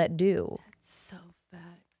people that do. That's so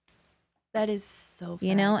facts. That is so facts.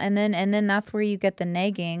 You know, and then that's where you get the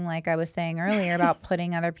nagging, like I was saying earlier, about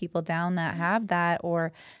putting other people down that have that,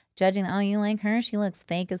 or judging, oh, you like her? She looks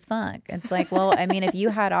fake as fuck. It's like, well, I mean, if you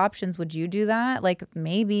had options, would you do that? Like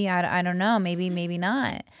maybe, I don't know, maybe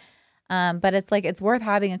not. But it's like, it's worth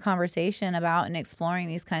having a conversation about and exploring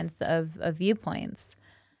these kinds of viewpoints.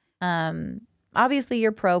 Obviously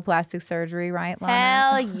you're pro plastic surgery, right, Lana?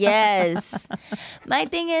 Hell yes. My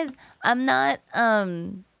thing is, I'm not,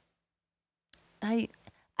 I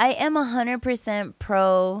am 100%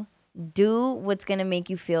 pro do what's going to make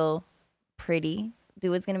you feel pretty. Do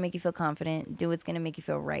what's going to make you feel confident. Do what's going to make you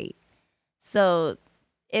feel right. So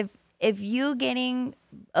if you getting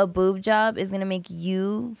a boob job is going to make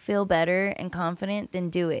you feel better and confident, then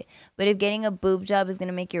do it. But if getting a boob job is going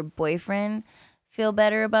to make your boyfriend feel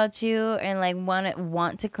better about you and like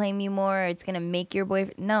want to claim you more, or it's going to make your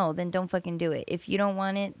boyfriend, no, then don't fucking do it. If you don't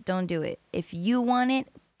want it, don't do it. If you want it,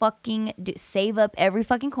 fucking save up every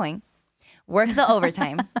fucking coin. Work the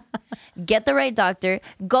overtime. Get the right doctor.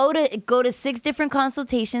 Go to 6 different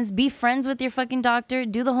consultations. Be friends with your fucking doctor.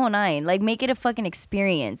 Do the whole 9. Like, make it a fucking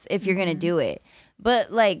experience if you're gonna do it.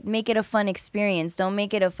 But like, make it a fun experience. Don't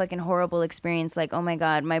make it a fucking horrible experience. Like, oh my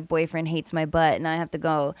god, my boyfriend hates my butt, and I have to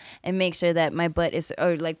go and make sure that my butt is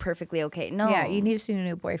like perfectly okay. No. Yeah, you need to see a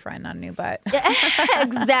new boyfriend, not a new butt.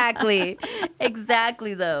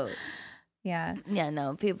 Exactly though. Yeah. Yeah,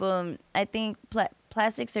 no, people, I think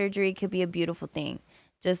plastic surgery could be a beautiful thing.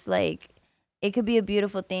 Just like it could be a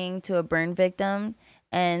beautiful thing to a burn victim.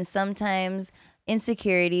 And sometimes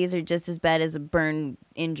insecurities are just as bad as a burn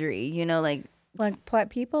injury, you know, like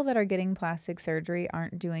people that are getting plastic surgery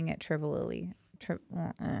aren't doing it trivially.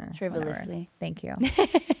 Frivolously. Thank you.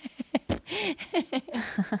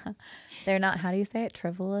 They're not, how do you say it?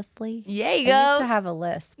 Frivolously? Yeah, you go. I used to have a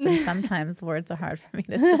lisp, and sometimes words are hard for me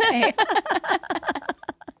to say.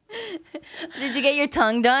 Did you get your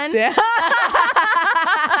tongue done?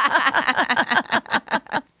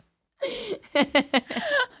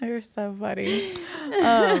 You're so funny.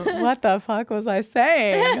 What the fuck was I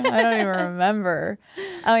saying? I don't even remember.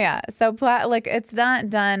 Oh yeah. So it's not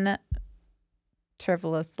done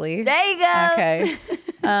frivolously. There you go. Okay.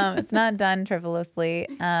 It's not done frivolously.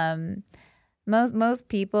 Most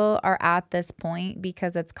people are at this point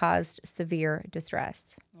because it's caused severe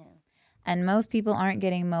distress. Yeah. And most people aren't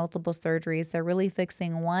getting multiple surgeries. They're really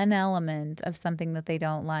fixing one element of something that they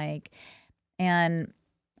don't like. And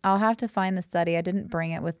I'll have to find the study. I didn't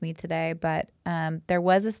bring it with me today, but there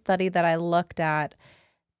was a study that I looked at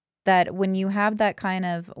that when you have that kind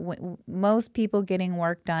of, most people getting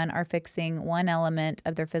work done are fixing one element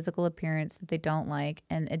of their physical appearance that they don't like,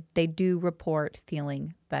 and they do report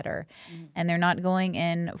feeling better. Mm-hmm. And they're not going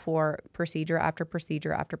in for procedure after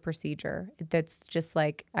procedure after procedure. That's just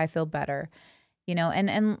like, I feel better,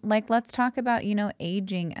 and like, let's talk about,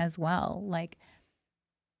 aging as well. Like,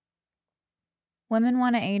 women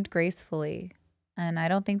want to age gracefully, and I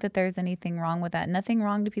don't think that there's anything wrong with that. Nothing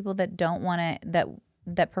wrong to people that don't want to,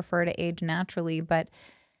 that prefer to age naturally. But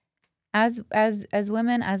as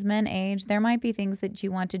women, as men age, there might be things that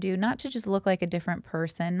you want to do, not to just look like a different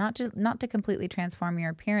person, not to completely transform your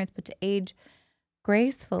appearance, but to age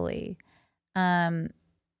gracefully. And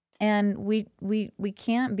we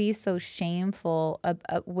can't be so shameful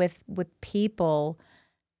with people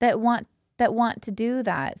that want to do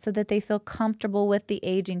that so that they feel comfortable with the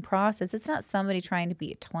aging process. It's not somebody trying to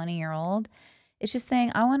be a 20-year-old. It's just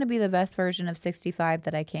saying, I want to be the best version of 65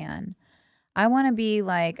 that I can. I want to be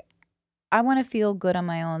like, I want to feel good on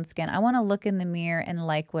my own skin. I want to look in the mirror and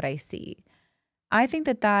like what I see. I think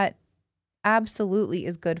that absolutely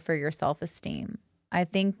is good for your self-esteem. I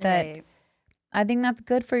think that I think that's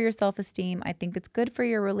good for your self-esteem. I think it's good for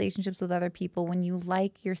your relationships with other people when you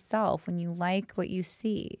like yourself, when you like what you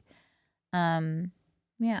see.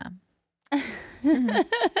 Yeah.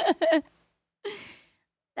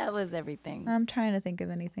 That was everything. I'm trying to think of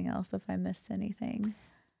anything else if I missed anything.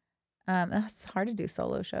 It's hard to do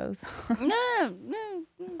solo shows. No,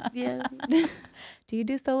 yeah. Do you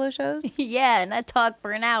do solo shows? Yeah, and I talk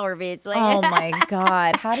for an hour, bitch. Like, oh my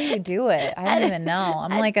God. How do you do it? I don't even know.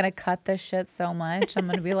 I'm like going to cut this shit so much. I'm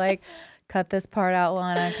going to be like, cut this part out,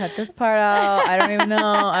 Lana. Cut this part out. I don't even know.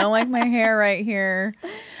 I don't like my hair right here.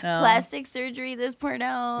 No. Plastic surgery, this part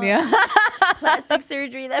out. Yeah. Plastic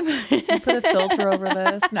surgery, that part. You put a filter over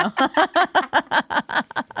this. No.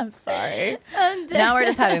 I'm sorry. Now we're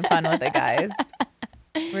just having fun with it, guys.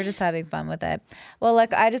 We're just having fun with it. Well,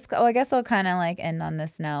 look, I guess I'll kind of like end on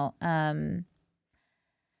this note.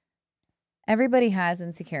 Everybody has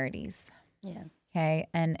insecurities. Yeah. Okay.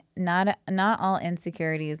 And not all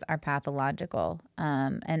insecurities are pathological.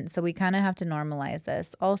 And so we kind of have to normalize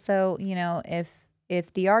this. Also,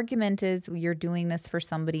 if the argument is you're doing this for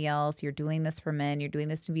somebody else, you're doing this for men, you're doing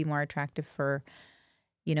this to be more attractive for,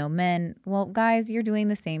 men, well, guys, you're doing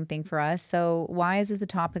the same thing for us. So why is this a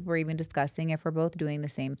topic we're even discussing if we're both doing the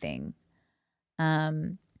same thing?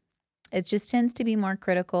 It just tends to be more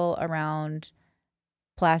critical around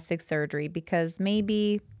plastic surgery because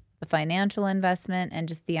maybe the financial investment and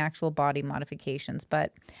just the actual body modifications.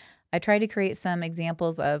 But I try to create some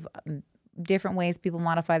examples of different ways people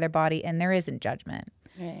modify their body, and there isn't judgment.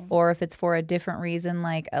 Right. Or if it's for a different reason,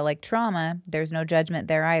 like trauma, there's no judgment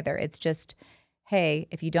there either. It's just, hey,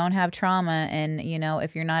 if you don't have trauma and,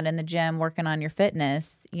 if you're not in the gym working on your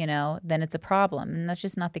fitness, then it's a problem. And that's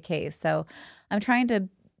just not the case. So I'm trying to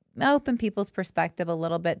open people's perspective a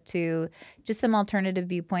little bit to just some alternative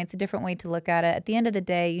viewpoints, a different way to look at it. At the end of the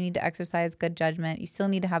day, you need to exercise good judgment. You still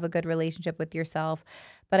need to have a good relationship with yourself.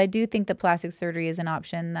 But I do think that plastic surgery is an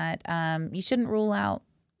option that you shouldn't rule out.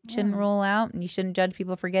 Shouldn't rule out, and you shouldn't judge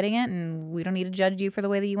people for getting it. And we don't need to judge you for the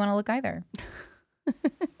way that you want to look either.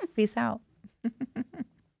 Peace out.